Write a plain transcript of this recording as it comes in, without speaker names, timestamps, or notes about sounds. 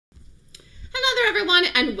everyone,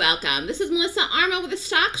 and welcome. This is Melissa Armo with the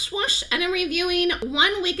Stock Swoosh, and I'm reviewing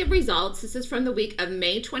 1 week of results. This is from the week of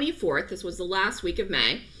May 24th. This was the last week of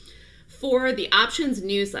May for the options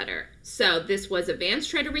newsletter. So this was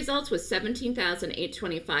advanced trader results with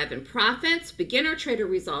 17,825 in profits. Beginner trader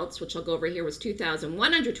results, which I'll go over here, was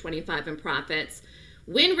 2,125 in profits.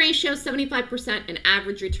 Win ratio 75% and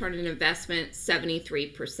average return on investment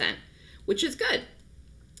 73%, which is good.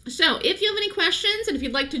 So if you have any questions and if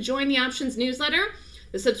you'd like to join the options newsletter,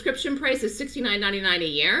 the subscription price is $69.99 a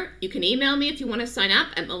year. You can email me if you want to sign up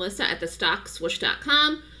at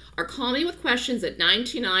melissa@thestockswoosh.com or call me with questions at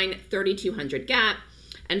 929-3200-GAP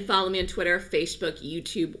and follow me on Twitter, Facebook,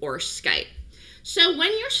 YouTube, or Skype. So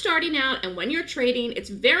when you're starting out and when you're trading, it's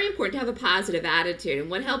very important to have a positive attitude. And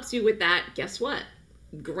what helps you with that, guess what?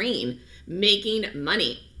 Green, making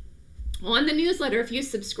money. On the newsletter, if you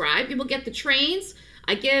subscribe, you will get the trades.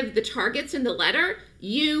 I give the targets in the letter.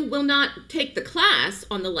 You will not take the class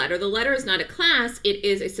on the letter. The letter is not a class. It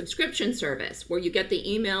is a subscription service where you get the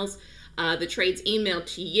emails, the trades emailed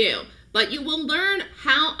to you. But you will learn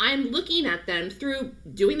how I'm looking at them through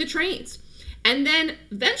doing the trades. And then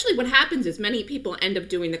eventually what happens is many people end up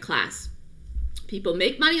doing the class. People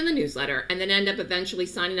make money on the newsletter and then end up eventually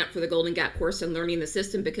signing up for the Golden Gap course and learning the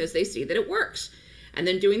system because they see that it works. And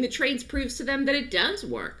then doing the trades proves to them that it does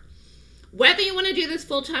work. Whether you want to do this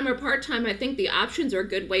full-time or part-time, I think the options are a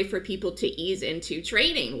good way for people to ease into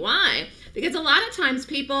trading. Why? Because a lot of times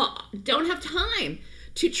people don't have time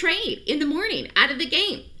to trade in the morning out of the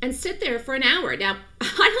game and sit there for an hour. Now,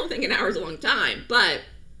 I don't think an hour is a long time, but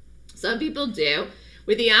some people do.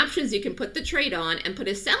 With the options, you can put the trade on and put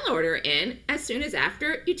a sell order in as soon as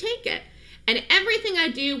after you take it. And everything I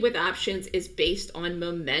do with options is based on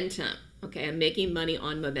momentum. Okay, I'm making money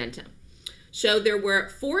on momentum. So there were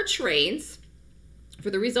 4 trades for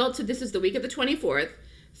the results of this is the week of the 24th.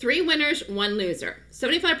 3 winners, 1 loser.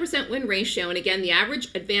 75% win ratio, and again, the average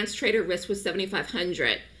advanced trader risk was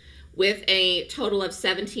 7,500 with a total of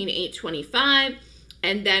 17,825,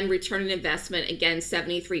 and then return on investment, again,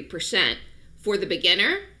 73%. For the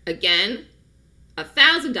beginner, again,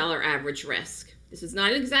 $1,000 average risk. This is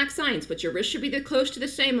not an exact science, but your risk should be close to the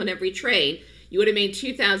same on every trade. You would have made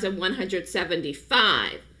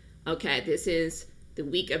 2,175. Okay, this is the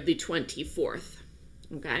week of the 24th,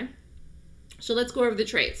 okay? So let's go over the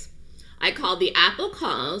trades. I called the Apple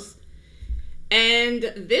calls, and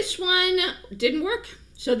this one didn't work.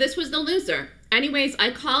 So this was the loser. Anyways,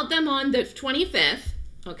 I called them on the 25th,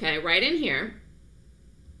 okay, right in here.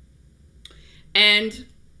 And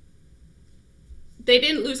they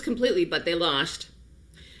didn't lose completely, but they lost.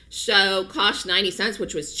 So cost 90 cents,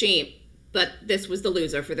 which was cheap, but this was the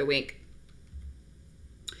loser for the week.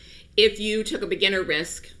 If you took a beginner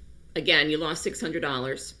risk, again, you lost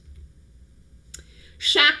 $600.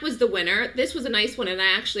 Shack was the winner. This was a nice one, and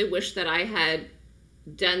I actually wish that I had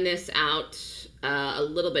done this out a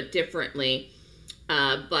little bit differently,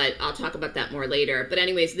 but I'll talk about that more later. But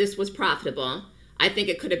anyways, this was profitable. I think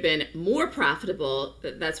it could have been more profitable.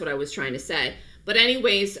 That's what I was trying to say. But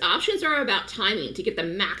anyways, options are about timing to get the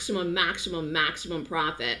maximum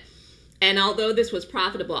profit. And although this was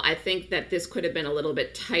profitable, I think that this could have been a little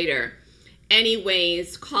bit tighter.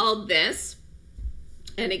 Anyways, called this.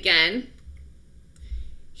 And again,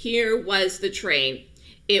 here was the trade.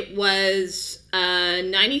 It was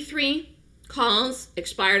 93 calls,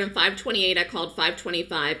 expired on 5/28. I called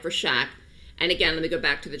 5/25 for Shack. And again, let me go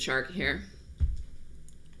back to the chart here.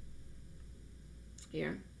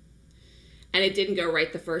 Here. And it didn't go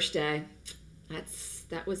right the first day.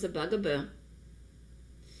 That was a bugaboo.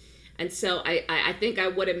 And so I think I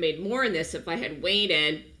would have made more in this if I had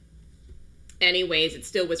waited. Anyways, it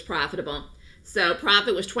still was profitable. So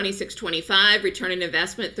profit was $26.25, return on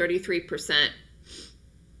investment 33%.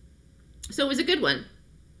 So it was a good one.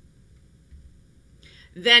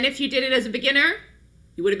 Then if you did it as a beginner,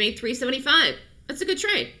 you would have made $375. That's a good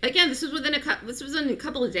trade. Again, this was in a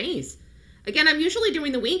couple of days. Again, I'm usually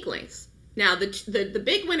doing the weeklies. Now the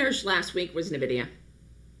big winners last week was NVIDIA.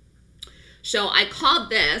 So I called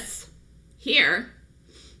this here,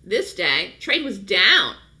 this day. Trade was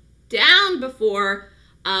down before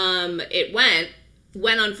it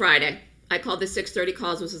went on Friday. I called the 6:30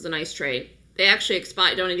 calls. This was a nice trade. They actually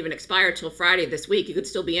don't even expire till Friday this week. You could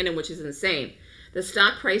still be in them, which is insane. The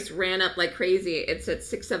stock price ran up like crazy. It's at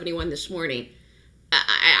 671 this morning.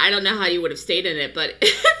 I don't know how you would have stayed in it, but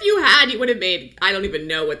if you had, you would have made, I don't even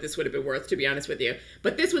know what this would have been worth, to be honest with you.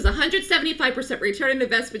 But this was 175% return on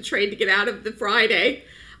investment trade to get out of the Friday.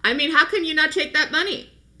 I mean, how can you not take that money?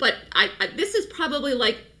 But this is probably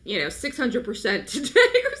like, 600%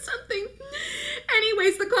 today or something.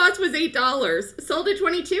 Anyways, the cost was $8. Sold at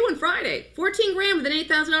 22 on Friday. 14 grand with an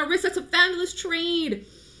 $8,000 risk. That's a fabulous trade.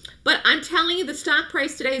 But I'm telling you, the stock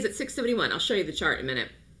price today is at 671. I'll show you the chart in a minute.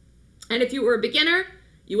 And if you were a beginner,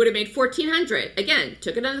 you would have made 1,400. Again,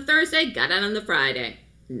 took it on the Thursday, got it on the Friday.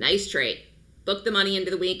 Nice trade. Booked the money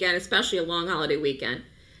into the weekend, especially a long holiday weekend.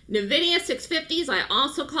 NVIDIA 650s, I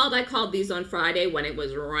also called. I called these on Friday when it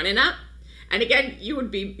was running up. And again, you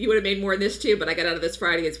would have made more in this too, but I got out of this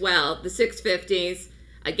Friday as well. The 650s,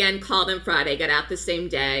 again, called them Friday, got out the same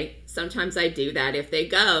day. Sometimes I do that if they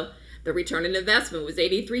go. The return on investment was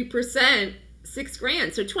 83%, 6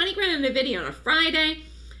 grand. So 20 grand in NVIDIA on a Friday.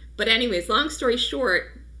 But anyways, long story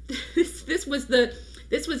short, this was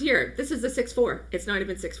here. This is the 6.4. It's not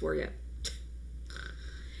even 6.4 yet.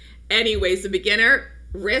 Anyways, the beginner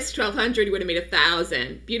risk 1,200, you would have made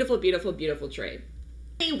 1,000. Beautiful, beautiful, beautiful trade.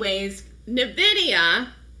 Anyways, NVIDIA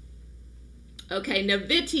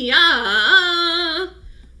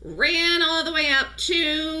ran all the way up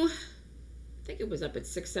to, I think it was up at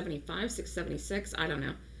 675, 676, I don't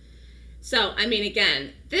know. So, I mean,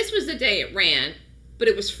 again, this was the day it ran, but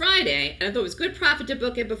it was Friday, and I thought it was good profit to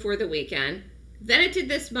book it before the weekend. Then it did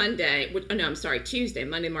this Monday, Tuesday.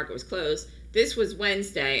 Monday market was closed. This was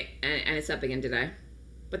Wednesday, and it's up again today.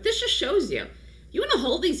 But this just shows you want to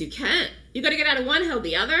hold these, you can't. You got to get out of one, hold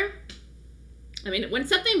the other. I mean, when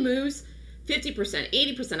something moves 50%,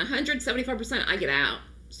 80%, 175%, I get out.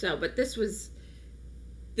 So, but this was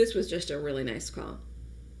just a really nice call.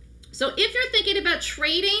 So if you're thinking about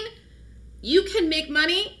trading, you can make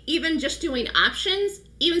money even just doing options,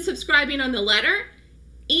 even subscribing on the letter.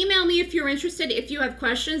 Email me if you're interested, if you have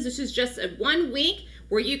questions. This is just a 1 week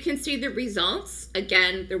where you can see the results.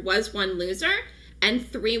 Again, there was 1 loser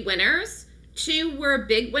and 3 winners. 2 were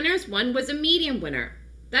big winners, 1 was a medium winner.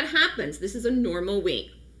 That happens. This is a normal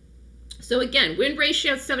week. So again, win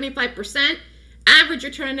ratio 75%, average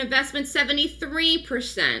return on investment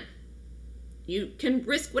 73%. You can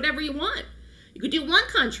risk whatever you want. You could do 1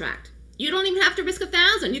 contract. You don't even have to risk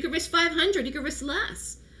 1,000. You could risk 500. You could risk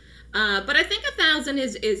less. But I think 1,000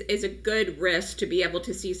 is a good risk to be able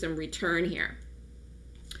to see some return here.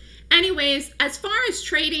 Anyways, as far as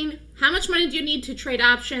trading, how much money do you need to trade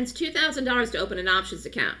options? $2,000 to open an options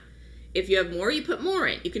account. If you have more, you put more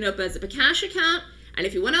in. You can open as a cash account, and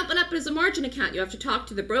if you want to open up as a margin account, you have to talk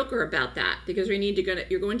to the broker about that because you're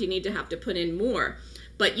going to need to have to put in more.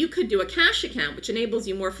 But you could do a cash account, which enables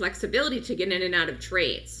you more flexibility to get in and out of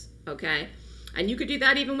trades, okay? And you could do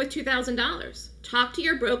that even with $2,000. Talk to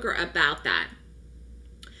your broker about that.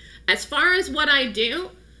 As far as what I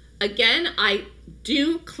do, again, I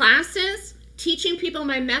do classes teaching people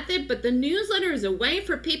my method, but the newsletter is a way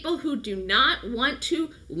for people who do not want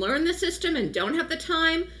to learn the system and don't have the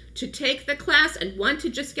time to take the class and want to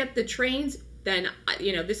just get the trains. Then,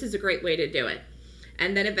 this is a great way to do it.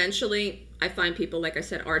 And then eventually I find people, like I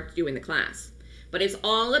said, are doing the class. But it's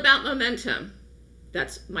all about momentum.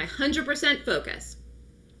 That's my 100% focus.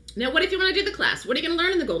 Now, what if you want to do the class? What are you going to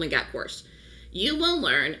learn in the Golden Gap course? You will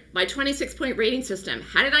learn my 26-point rating system.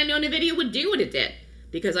 How did I know NVIDIA would do what it did?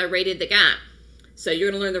 Because I rated the gap. So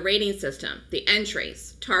you're going to learn the rating system, the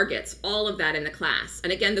entries, targets, all of that in the class.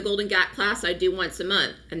 And again, the Golden Gap class I do once a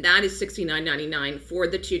month, and that is $69.99 for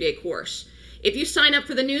the 2-day course. If you sign up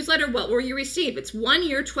for the newsletter, what will you receive? It's 1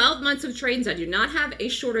 year, 12 months of trades. I do not have a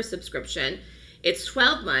shorter subscription. It's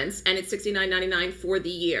 12 months, and it's $69.99 for the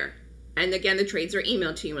year. And again, the trades are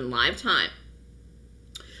emailed to you in live time.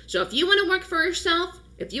 So if you want to work for yourself,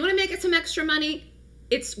 if you want to make it some extra money,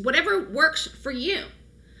 it's whatever works for you.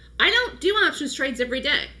 I don't do options trades every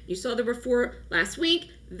day. You saw there were 4 last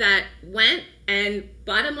week that went, and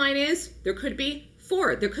bottom line is there could be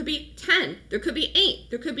 4, there could be 10, there could be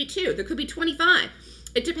 8, there could be 2, there could be 25.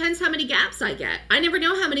 It depends how many gaps I get. I never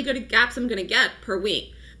know how many good gaps I'm going to get per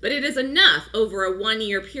week, but it is enough over a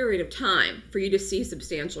 1-year period of time for you to see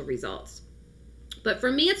substantial results. But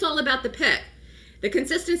for me, it's all about the pick. The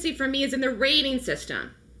consistency for me is in the rating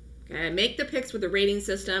system. Okay, I make the picks with the rating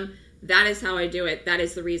system. That is how I do it. That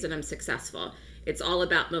is the reason I'm successful. It's all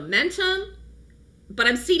about momentum, but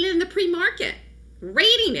I'm seeing it in the pre-market,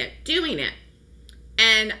 rating it, doing it.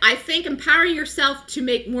 And I think empowering yourself to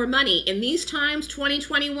make more money in these times,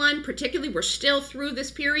 2021, particularly, we're still through this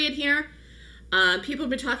period here. People have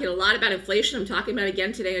been talking a lot about inflation. I'm talking about it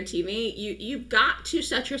again today on TV. You've got to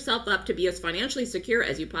set yourself up to be as financially secure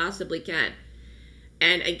as you possibly can.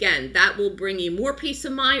 And again, that will bring you more peace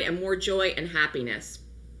of mind and more joy and happiness.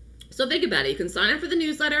 So think about it. You can sign up for the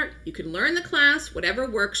newsletter. You can learn the class, whatever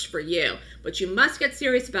works for you. But you must get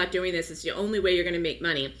serious about doing this. It's the only way you're going to make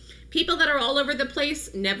money. People that are all over the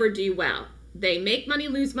place never do well. They make money,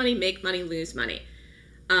 lose money, make money, lose money.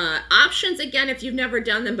 Options, again, if you've never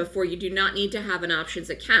done them before, you do not need to have an options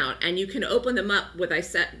account, and you can open them up with,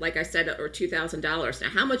 like I said, or $2,000. Now,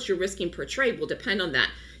 how much you're risking per trade will depend on that.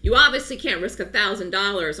 You obviously can't risk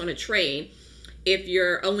 $1,000 on a trade if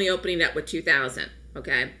you're only opening up with $2,000,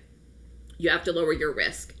 okay? You have to lower your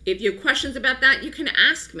risk. If you have questions about that, you can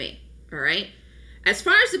ask me, all right? As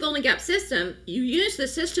far as the Golden Gap system, you use the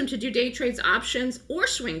system to do day trades, options, or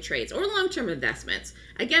swing trades, or long-term investments.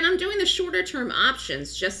 Again, I'm doing the shorter-term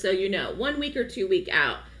options, just so you know, 1 week or 2 week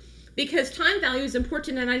out, because time value is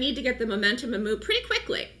important and I need to get the momentum and move pretty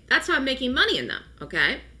quickly. That's how I'm making money in them,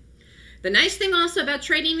 okay? The nice thing also about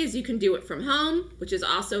trading is you can do it from home, which is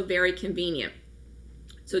also very convenient.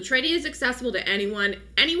 So trading is accessible to anyone,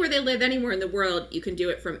 anywhere they live, anywhere in the world, you can do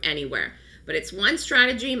it from anywhere. But it's one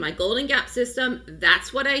strategy, my Golden Gap system,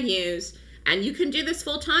 that's what I use. And you can do this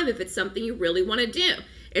full time if it's something you really want to do.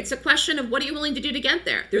 It's a question of what are you willing to do to get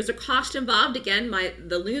there. There's a cost involved. Again,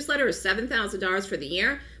 the newsletter is $7,000 for the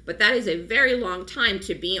year, but that is a very long time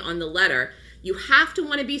to be on the letter. You have to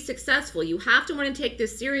want to be successful. You have to want to take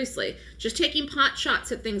this seriously. Just taking pot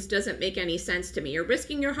shots at things doesn't make any sense to me. You're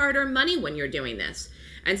risking your hard-earned money when you're doing this.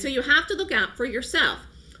 And so you have to look out for yourself.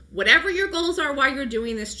 Whatever your goals are while you're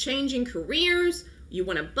doing this, changing careers, you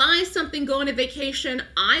want to buy something, go on a vacation,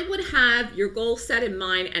 I would have your goal set in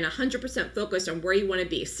mind and 100% focused on where you want to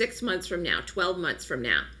be 6 months from now, 12 months from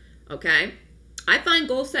now, okay? I find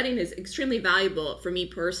goal setting is extremely valuable for me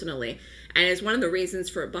personally, and is one of the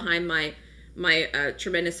reasons behind my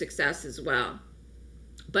tremendous success as well.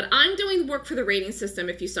 But I'm doing work for the rating system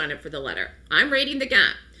if you sign up for the letter. I'm rating the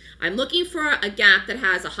gap. I'm looking for a gap that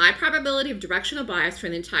has a high probability of directional bias for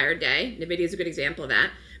an entire day. NVIDIA is a good example of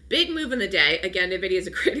that. Big move in the day. Again, NVIDIA is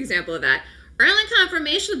a great example of that. Early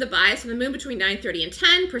confirmation of the bias in the moon between 9:30 and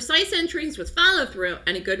 10. Precise entries with follow-through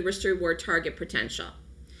and a good risk-to-reward target potential.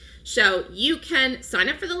 So you can sign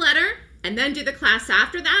up for the letter and then do the class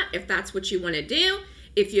after that if that's what you want to do.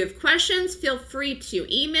 If you have questions, feel free to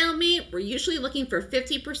email me. We're usually looking for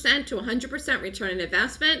 50% to 100% return on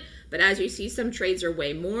investment, but as you see, some trades are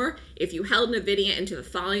way more. If you held NVIDIA into the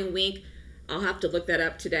following week, I'll have to look that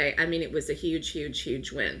up today. I mean, it was a huge, huge,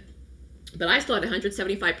 huge win. But I still had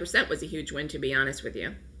 175% was a huge win, to be honest with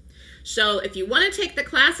you. So if you want to take the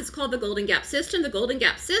class, it's called the Golden Gap System. The Golden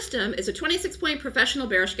Gap System is a 26-point professional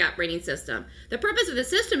bearish gap rating system. The purpose of the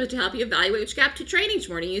system is to help you evaluate which gap to trade each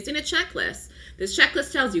morning using a checklist. This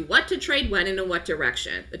checklist tells you what to trade when and in what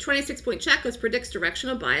direction. The 26-point checklist predicts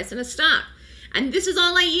directional bias in a stock. And this is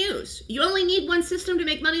all I use. You only need one system to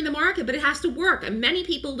make money in the market, but it has to work. And many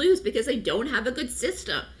people lose because they don't have a good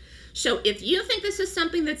system. So if you think this is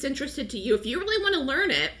something that's interested to you, if you really want to learn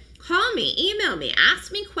it, call me, email me,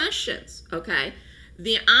 ask me questions, okay?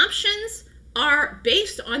 The options are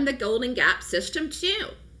based on the Golden Gap system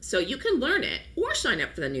too. So you can learn it or sign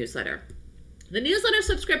up for the newsletter. The newsletter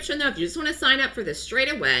subscription, though, if you just want to sign up for this straight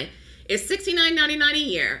away, is $69.99 a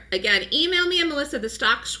year. Again, email me at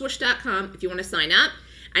melissa@thestockswoosh.com if you want to sign up.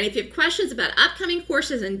 And if you have questions about upcoming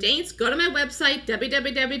courses and dates, go to my website,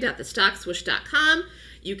 www.thestockswoosh.com.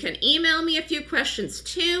 You can email me a few questions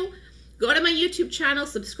too. Go to my YouTube channel,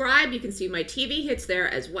 subscribe. You can see my TV hits there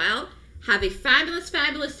as well. Have a fabulous,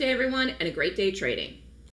 fabulous day, everyone, and a great day trading.